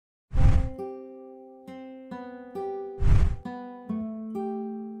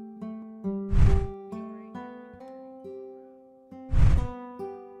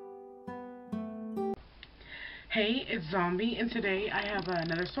Hey, it's Zombie, and today I have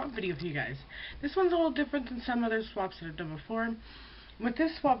another swap video for you guys. This one's a little different than some other swaps that I've done before. With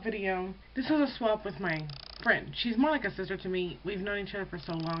this swap video, this was a swap with my friend. She's more like a sister to me. We've known each other for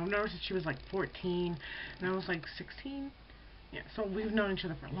so long. I've known her since she was like 14, and I was like 16. Yeah, so we've known each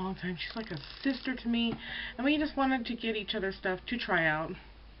other for a long time. She's like a sister to me, and we just wanted to get each other stuff to try out.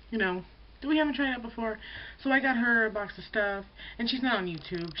 You know, we haven't tried out before, so I got her a box of stuff, and she's not on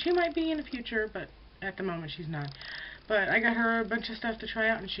YouTube. She might be in the future, but at the moment she's not. But I got her a bunch of stuff to try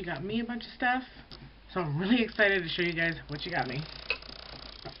out, and she got me a bunch of stuff. So I'm really excited to show you guys what she got me.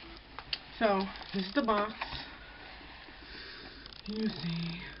 So this is the box. You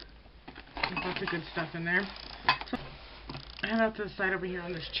see, there's lots of good stuff in there. So I have it out to the side over here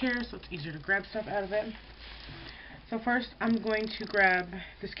on this chair, so it's easier to grab stuff out of it. So first, I'm going to grab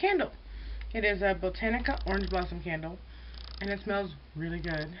this candle. It is a Botanica Orange Blossom candle, and it smells really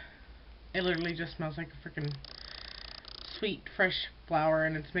good. It literally just smells like a freaking sweet, fresh flower,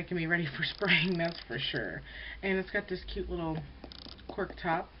 and it's making me ready for spring, that's for sure. And it's got this cute little cork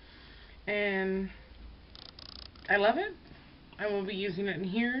top, and I love it. I will be using it in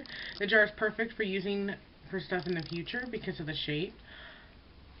here. The jar is perfect for using for stuff in the future because of the shape.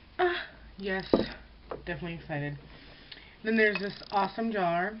 Yes, definitely excited. Then there's this awesome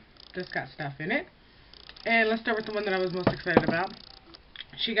jar that's got stuff in it. And let's start with the one that I was most excited about.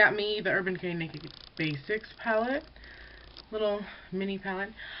 She got me the Urban Decay Naked Basics palette. Little mini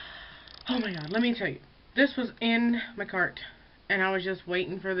palette. Oh my god, let me tell you. This was in my cart, and I was just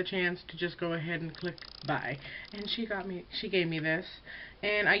waiting for the chance to just go ahead and click buy. And she gave me this,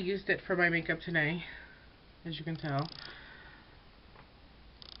 and I used it for my makeup today, as you can tell.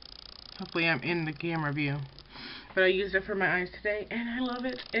 Hopefully I'm in the camera view. But I used it for my eyes today, and I love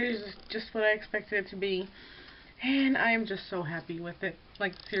it. It is just what I expected it to be. And I am just so happy with it.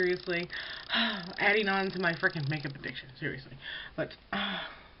 Like, seriously. Adding on to my freaking makeup addiction. Seriously. But,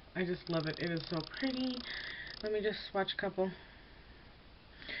 I just love it. It is so pretty. Let me just swatch a couple.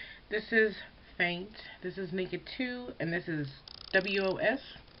 This is Faint. This is Naked 2. And this is WOS.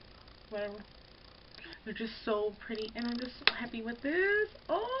 Whatever. They're just so pretty. And I'm just so happy with this.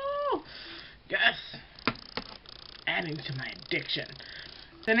 Oh! Yes! Adding to my addiction.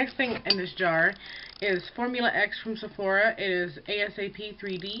 The next thing in this jar is Formula X from Sephora. It is ASAP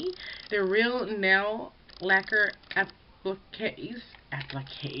 3D. They're real nail lacquer appliques.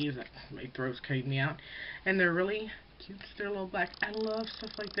 My throat's cutting me out. And they're really cute. They're a little black. I love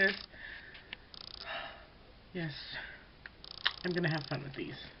stuff like this. Yes. I'm going to have fun with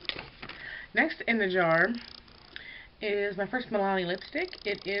these. Next in the jar is my first Milani lipstick.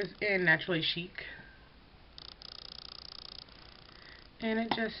 It is in Naturally Chic. And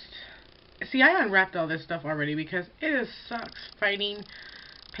it just... See, I unwrapped all this stuff already because it just sucks fighting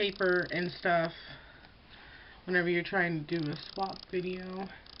paper and stuff whenever you're trying to do a swap video.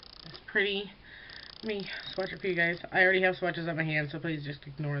 It's pretty. Let me swatch it for you guys. I already have swatches on my hand, so please just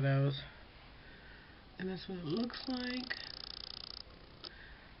ignore those. And that's what it looks like.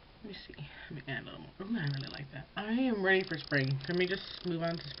 Let me see. Let me add a little more. Ooh, I really like that. I am ready for spring. Can we just move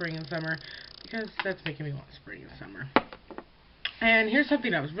on to spring and summer? Because that's making me want spring and summer. And here's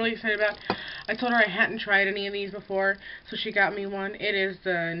something I was really excited about. I told her I hadn't tried any of these before, so she got me one. It is the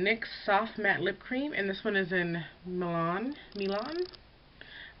NYX Soft Matte Lip Cream, and this one is in Milan. So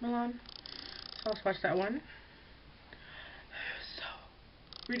I'll swatch that one. So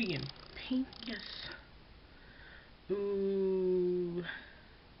pretty and pink, yes. Ooh.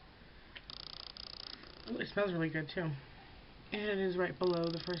 Ooh, it smells really good too. And it is right below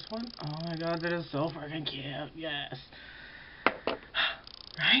the first one. Oh my god, that is so freaking cute. Yes.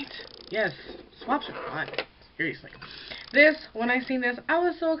 Right? Yes. Swaps are fun. Seriously. This, when I seen this, I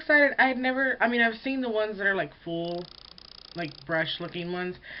was so excited. I've seen the ones that are like full, like brush looking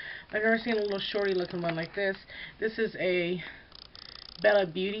ones. I've never seen a little shorty looking one like this. This is a Bella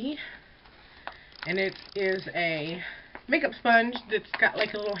Beauty. And it is a makeup sponge that's got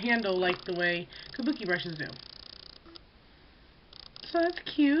like a little handle like the way kabuki brushes do. So that's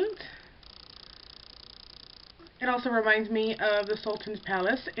cute. It also reminds me of the Sultan's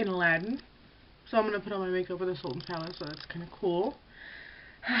Palace in Aladdin. So I'm going to put on my makeup with the Sultan's Palace, so that's kind of cool.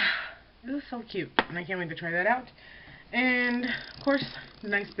 This is so cute, and I can't wait to try that out. And, of course, a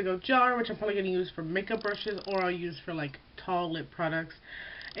nice big old jar, which I'm probably going to use for makeup brushes, or I'll use for, like, tall lip products.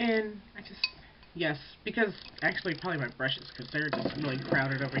 And I just, yes, because, actually, probably my brushes, because they're just really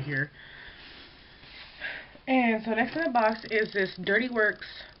crowded over here. And so next in the box is this Dirty Works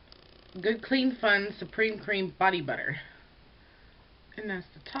Good Clean Fun Supreme Cream Body Butter. And that's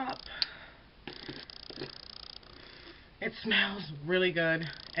the top. It smells really good,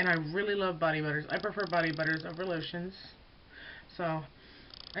 and I really love body butters. I prefer body butters over lotions. So,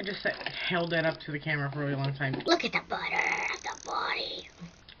 I just held that up to the camera for a really long time. Look at the butter, the body.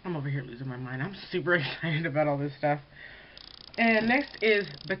 I'm over here losing my mind. I'm super excited about all this stuff. And next is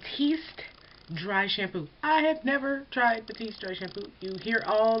Batiste Dry Shampoo. I have never tried Batiste Dry Shampoo. You hear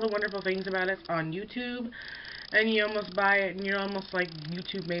all the wonderful things about it on YouTube, and you almost buy it, and you're almost like,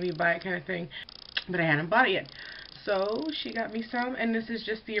 YouTube made me buy it kind of thing. But I hadn't bought it yet. So, she got me some, and this is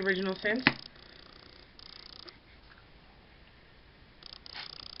just the original scent.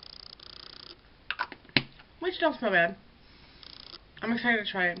 Which don't smell bad. I'm excited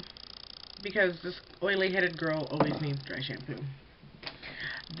to try it, because this oily-headed girl always needs dry shampoo.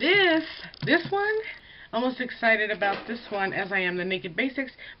 This one, almost excited about this one as I am the Naked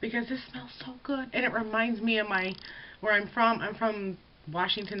Basics, because this smells so good, and it reminds me of where I'm from. I'm from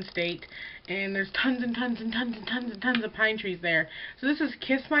Washington State, and there's tons and tons and tons and tons and tons of pine trees there. So this is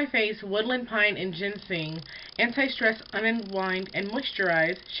Kiss My Face Woodland Pine and Ginseng Anti-Stress Unwind and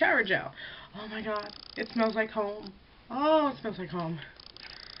Moisturize Shower Gel. Oh my god, it smells like home. Oh, it smells like home.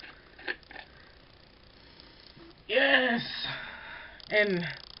 Yes! And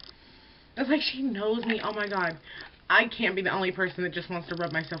it's like she knows me. Oh my god. I can't be the only person that just wants to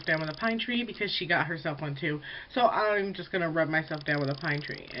rub myself down with a pine tree, because she got herself one too. So I'm just going to rub myself down with a pine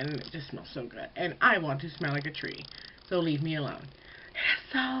tree, and it just smells so good. And I want to smell like a tree. So leave me alone.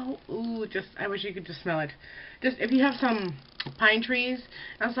 So, ooh, I wish you could just smell it. Just, if you have some pine trees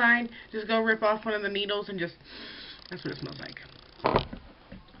outside, just go rip off one of the needles and just, that's what it smells like.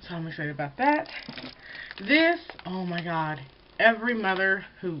 So I'm excited about that. This, oh my god, every mother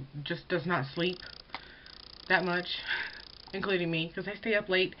who just does not sleep that much, including me, because I stay up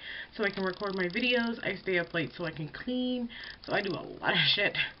late so I can record my videos, I stay up late so I can clean, so I do a lot of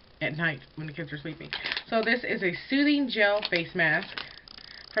shit at night when the kids are sleeping. So this is a soothing gel face mask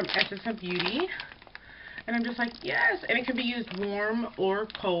from Essence of Beauty. And I'm just like, yes! And it can be used warm or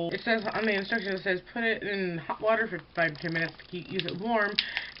cold. It says on the instructions, it says put it in hot water for 5 to 10 minutes to use it warm.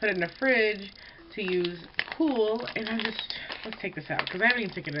 Put it in the fridge to use cool. And I'm just, let's take this out, because I haven't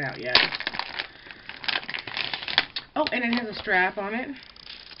even taken it out yet. Oh, and it has a strap on it,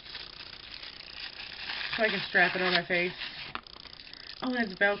 so I can strap it on my face. Oh,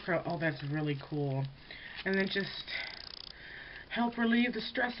 that's Velcro. Oh, that's really cool. And then just help relieve the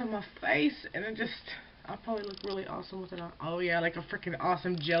stress on my face, and it just, I'll probably look really awesome with it on. Oh yeah, like a freaking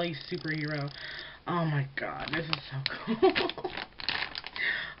awesome jelly superhero. Oh my god, this is so cool.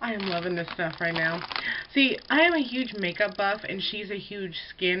 I am loving this stuff right now. See, I am a huge makeup buff, and she's a huge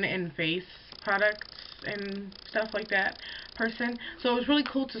skin and face products and stuff like that person. So it was really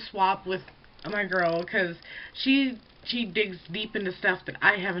cool to swap with my girl, because she digs deep into stuff that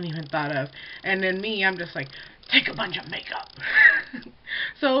I haven't even thought of. And then me, I'm just like, take a bunch of makeup.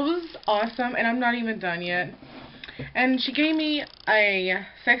 So it was awesome, and I'm not even done yet. And she gave me a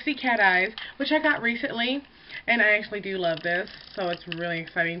Sexy Cat Eyes, which I got recently, and I actually do love this, so it's really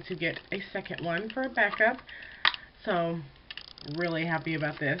exciting to get a second one for a backup. So, really happy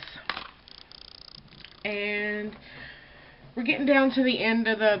about this. And we're getting down to the end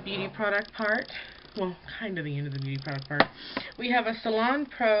of the beauty product part. Well, kind of the end of the beauty product part. We have a Salon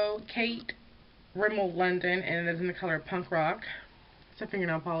Pro Kate Rimmel London, and it is in the color Punk Rock. It's a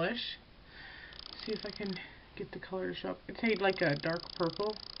fingernail polish. Let's see if I can get the color to show up. It's a, like a dark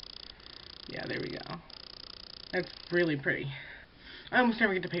purple. Yeah, there we go. That's really pretty. I almost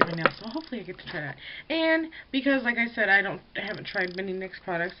never get to paint my nails, so hopefully I get to try that. And because, like I said, I haven't tried many NYX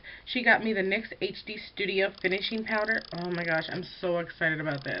products, she got me the NYX HD Studio Finishing Powder. Oh my gosh, I'm so excited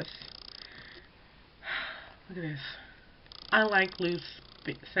about this. Look at this. I like loose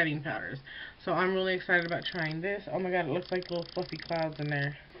setting powders, so I'm really excited about trying this. Oh my god, it looks like little fluffy clouds in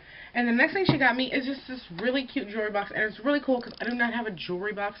there. And the next thing she got me is just this really cute jewelry box, and it's really cool because I do not have a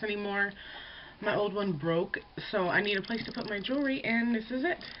jewelry box anymore. My old one broke, so I need a place to put my jewelry, and this is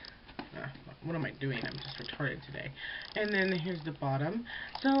it. What am I doing? I'm just retarded today. And then here's the bottom.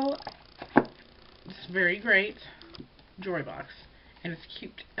 So, it's very great jewelry box, and it's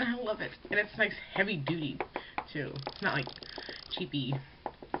cute, and I love it. And it's nice, heavy duty, too. It's not like cheapy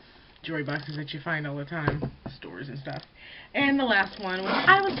jewelry boxes that you find all the time, stores and stuff. And the last one, which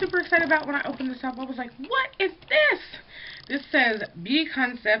I was super excited about when I opened this up. I was like, what is this? This says Beauty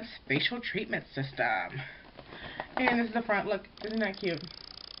Concepts Facial Treatment System. And this is the front. Look, isn't that cute?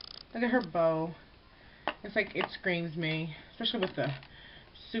 Look at her bow. It's like, it screams me, especially with the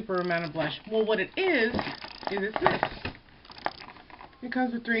super amount of blush. Well, what it is it's this. It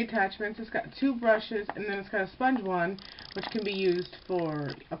comes with 3 attachments. It's got 2 brushes, and then it's got a sponge one, which can be used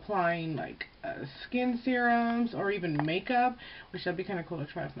for applying like skin serums or even makeup, which that'd be kind of cool to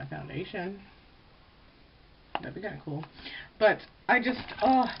try with my foundation. That'd be kind of cool. But I just,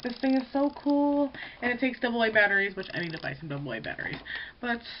 oh, this thing is so cool. And it takes AA batteries, which I need to buy some AA batteries.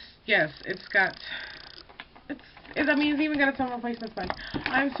 But yes, it's got, I mean, it's even got its own replacement sponge.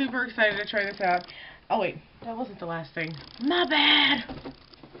 I'm super excited to try this out. Oh wait, that wasn't the last thing. My bad!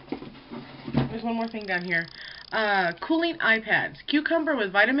 There's one more thing down here. Cooling eye pads. Cucumber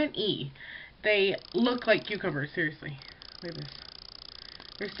with vitamin E. They look like cucumbers, seriously. Look at this.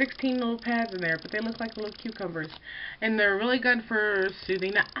 There's 16 little pads in there, but they look like little cucumbers. And they're really good for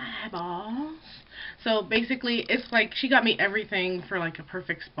soothing the eyeballs. So basically, it's like she got me everything for like a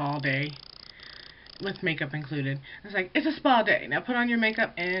perfect spa day. With makeup included. It's like, it's a spa day. Now put on your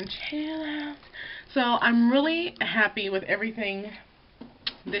makeup and chill out. So I'm really happy with everything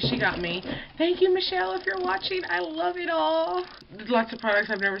that she got me. Thank you, Michelle, if you're watching. I love it all. There's lots of products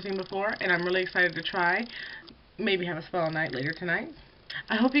I've never seen before, and I'm really excited to try. Maybe have a spa night later tonight.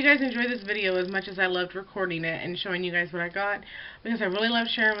 I hope you guys enjoyed this video as much as I loved recording it and showing you guys what I got, because I really love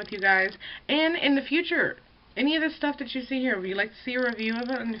sharing with you guys. And in the future, any of the stuff that you see here, if you'd like to see a review of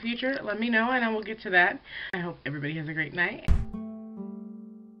it in the future, let me know and I will get to that. I hope everybody has a great night.